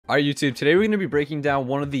Alright YouTube, today we're going to be breaking down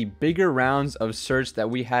one of the bigger rounds of search that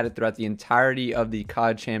we had throughout the entirety of the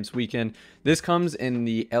CoD Champs weekend. This comes in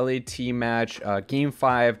the LAT match, Game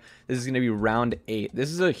 5. This is going to be round 8. This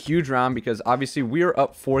is a huge round because obviously we are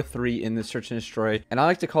up 4-3 in the search and destroy. And I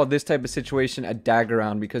like to call this type of situation a dagger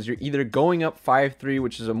round because you're either going up 5-3,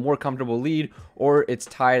 which is a more comfortable lead, or it's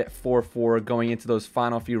tied at 4-4 going into those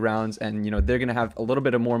final few rounds. And, you know, they're going to have a little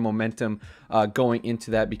bit of more momentum going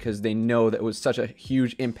into that because they know that it was such a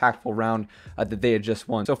huge impactful round that they had just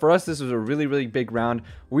won. So for us, this was a really big round.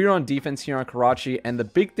 We were on defense here on Karachi, and the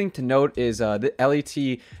big thing to note is the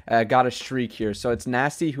LAT got a streak here. So it's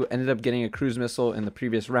Nasty who ended up getting a cruise missile in the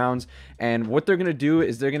previous rounds, and what they're going to do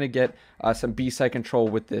is they're going to get some B-side control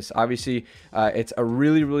with this. Obviously, it's a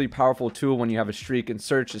really powerful tool when you have a streak in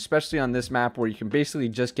search, especially on this map where you can basically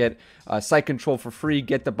just get site control for free,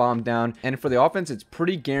 get the bomb down. And for the offense, it's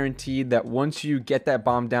pretty guaranteed that once you get that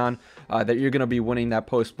bomb down, that you're going to be winning that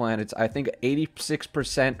post plant. It's, I think,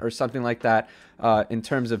 86% or something like that in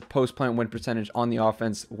terms of post plant win percentage on the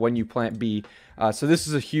offense when you plant B. So this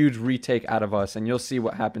is a huge retake out of us, and you'll see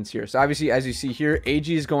what happens here. So obviously, as you see here,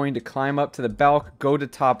 AG is going to climb up to the balk, go to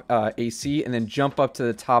top AC, and then jump up to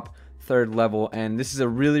the top third level. And this is a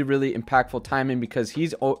really impactful timing because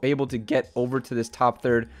he's able to get over to this top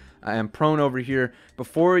third and prone over here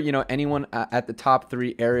before, you know, anyone at the top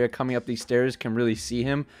 3 area coming up these stairs can really see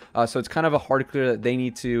him. So it's kind of a hard clear that they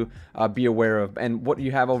need to be aware of. And what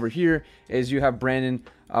you have over here is you have Brandon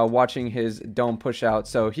watching his dome push out,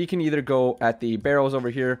 so he can either go at the barrels over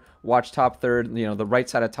here, watch top third, you know, the right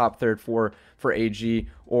side of top third for AG,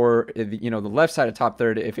 or you know, the left side of top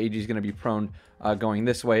third if AG is going to be prone going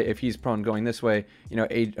this way. If he's prone going this way, you know,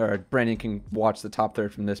 Brandon can watch the top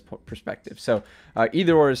third from this perspective. So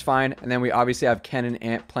either or is fine. And then we obviously have Ken and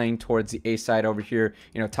Ant playing towards the A side over here,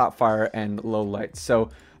 you know, top fire and low lights. So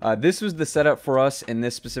this was the setup for us in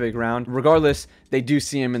this specific round. Regardless, they do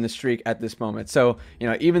see him in the streak at this moment. So, you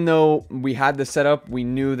know, even though we had the setup, we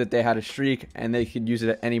knew that they had a streak and they could use it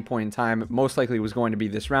at any point in time. Most likely was going to be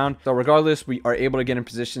this round. So regardless, we are able to get in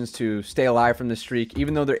positions to stay alive from the streak.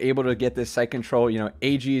 Even though they're able to get this site control, you know,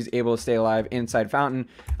 AG is able to stay alive inside fountain.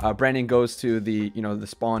 Brandon goes to the, you know, the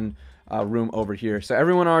spawn room over here. So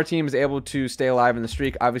everyone on our team is able to stay alive in the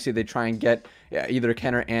streak. Obviously, they try and get either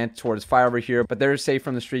Ken or Ant towards fire over here, but they're safe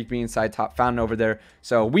from the streak being inside top fountain over there.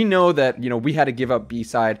 So we know that, you know, we had to give up B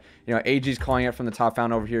side. You know, AG's calling it from the top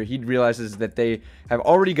fountain over here. He realizes that they have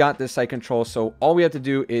already got this site control, so all we have to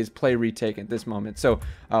do is play retake at this moment. So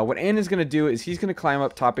what Ant is going to do is he's going to climb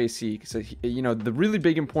up top AC. So, you know, the really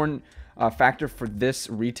big important factor for this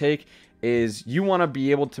retake is you want to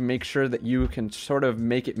be able to make sure that you can sort of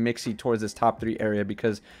make it mixy towards this top 3 area,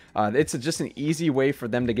 because it's just an easy way for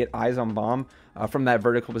them to get eyes on bomb from that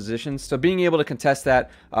vertical position. So being able to contest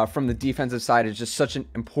that from the defensive side is just such an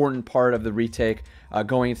important part of the retake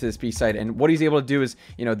going into this B side. And what he's able to do is,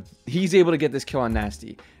 you know, he's able to get this kill on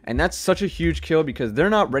Nasty, and that's such a huge kill because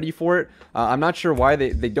they're not ready for it. I'm not sure why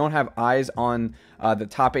they don't have eyes on the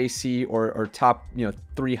top AC or top, you know,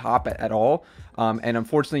 3 hop at all. And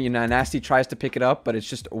unfortunately, you know, Nasty tries to pick it up, but it's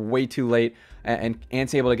just way too late, and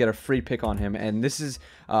Ant's able to get a free pick on him. And this is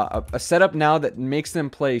a setup now that makes them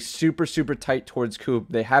play super tight towards Coop.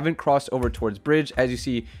 They haven't crossed over towards bridge. As you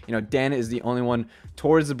see, you know, Dan is the only one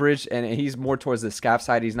towards the bridge, and he's more towards the scaff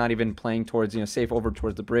side. He's not even playing towards, you know, safe over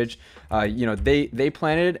towards the bridge. You know, they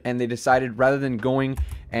planted, and they decided rather than going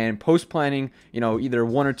and post planning, you know, either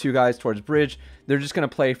 1 or 2 guys towards bridge, they're just going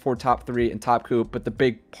to play for top 3 and top Coop. But the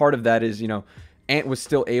big part of that is, you know, Ant was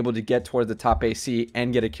still able to get towards the top AC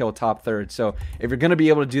and get a kill top third. So if you're going to be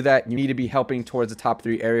able to do that, you need to be helping towards the top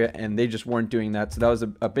 3 area, and they just weren't doing that. So that was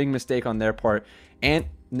a big mistake on their part. Ant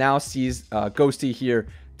now sees Ghosty here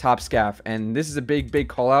top scaff, and this is a big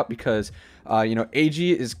call out because you know,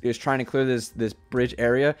 AG is trying to clear this bridge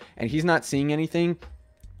area, and he's not seeing anything.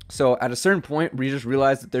 So at a certain point, we just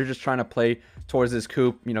realized that they're just trying to play towards this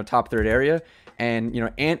Coop, you know, top 3rd area. And, you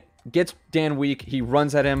know, Ant gets Dan weak. He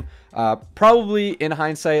runs at him, probably in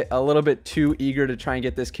hindsight a little bit too eager to try and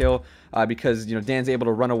get this kill because, you know, Dan's able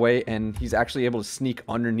to run away, and he's actually able to sneak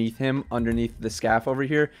underneath him, underneath the scaff over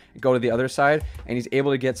here, go to the other side, and he's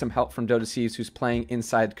able to get some help from Dota Seas, who's playing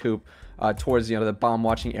inside Coop towards, you know, the bomb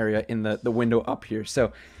watching area in the window up here.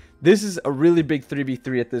 So this is a really big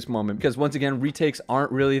 3v3 at this moment because, once again, retakes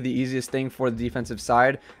aren't really the easiest thing for the defensive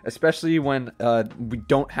side, especially when we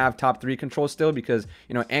don't have top 3 control still, because,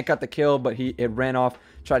 you know, Ant got the kill, but it ran off,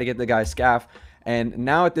 tried to get the guy's scaff. And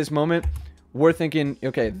now at this moment, we're thinking,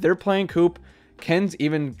 okay, they're playing Coop. Ken's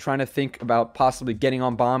even trying to think about possibly getting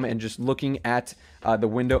on bomb and just looking at the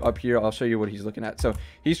window up here. I'll show you what he's looking at. So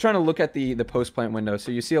he's trying to look at the post plant window.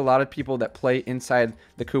 So you see a lot of people that play inside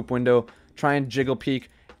the coop window, try and jiggle peek,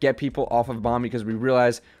 get people off of bomb, because we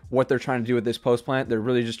realize what they're trying to do with this post plant. They're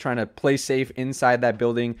really just trying to play safe inside that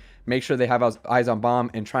building, make sure they have eyes on bomb,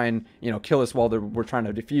 and try and, you know, kill us while we're trying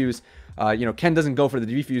to defuse. You know, Ken doesn't go for the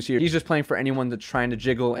defuse here. He's just playing for anyone that's trying to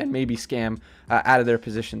jiggle and maybe scam out of their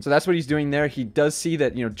position. So that's what he's doing there. He does see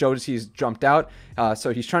that, you know, Jodeci's jumped out,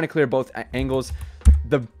 so he's trying to clear both angles.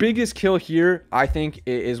 The biggest kill here, I think,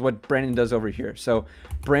 is what Brandon does over here. So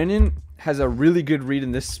Brandon has a really good read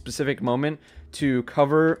in this specific moment to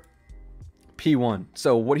cover P1.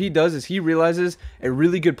 So what he does is he realizes a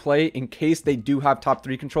really good play in case they do have top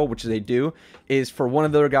 3 control, which they do, is for one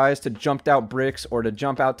of their guys to jump out bricks or to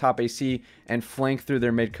jump out top AC and flank through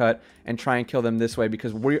their mid cut and try and kill them this way,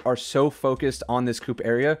 because we are so focused on this coop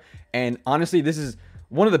area. And honestly, this is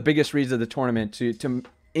one of the biggest reads of the tournament to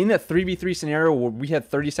in a 3v3 scenario where we had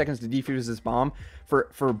 30 seconds to defuse this bomb,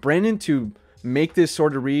 for Brandon to make this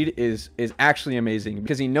sort of read is actually amazing,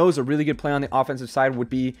 because he knows a really good play on the offensive side would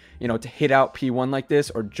be, you know, to hit out P1 like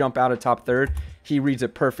this or jump out of top third. He reads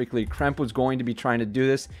it perfectly. Kremp was going to be trying to do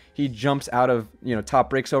this. He jumps out of, you know,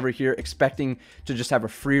 top bricks over here, expecting to just have a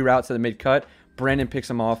free route to the mid cut. Brandon picks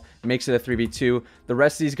him off, makes it a 3v2. The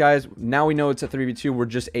rest of these guys, now we know it's a 3v2. We're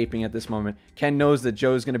just aping at this moment. Ken knows that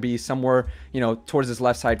Joe's going to be somewhere, you know, towards this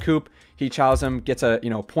left side coop. He chows him, gets a, you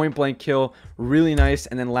know, point blank kill. Really nice.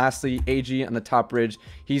 And then lastly, AG on the top bridge.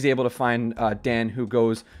 He's able to find Dan, who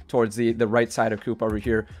goes towards the right side of coop over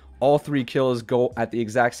here. All 3 kills go at the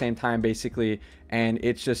exact same time, basically. And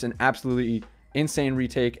it's just an absolutely insane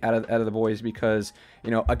retake out of the boys, because, you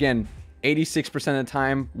know, again, 86% of the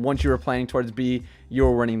time, once you were playing towards B, you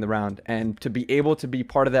were winning the round. And to be able to be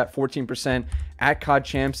part of that 14% at CoD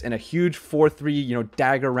Champs in a huge 4-3, you know,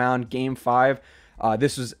 dagger round, game 5,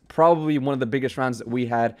 this was probably one of the biggest rounds that we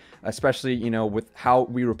had, especially, you know, with how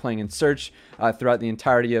we were playing in search throughout the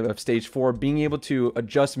entirety of stage 4, being able to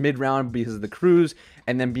adjust mid-round because of the crews,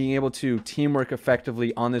 and then being able to teamwork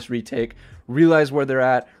effectively on this retake, realize where they're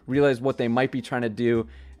at, realize what they might be trying to do,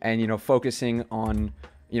 and, you know, focusing on,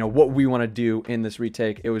 you know, what we want to do in this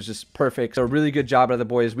retake. It was just perfect. So a really good job out of the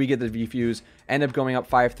boys. We get the defuse, end up going up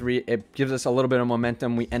 5-3. It gives us a little bit of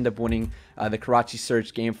momentum. We end up winning the Karachi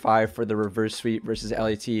Search game 5 for the reverse sweep versus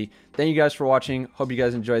LAT. Thank you guys for watching. Hope you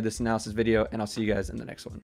guys enjoyed this analysis video, and I'll see you guys in the next one.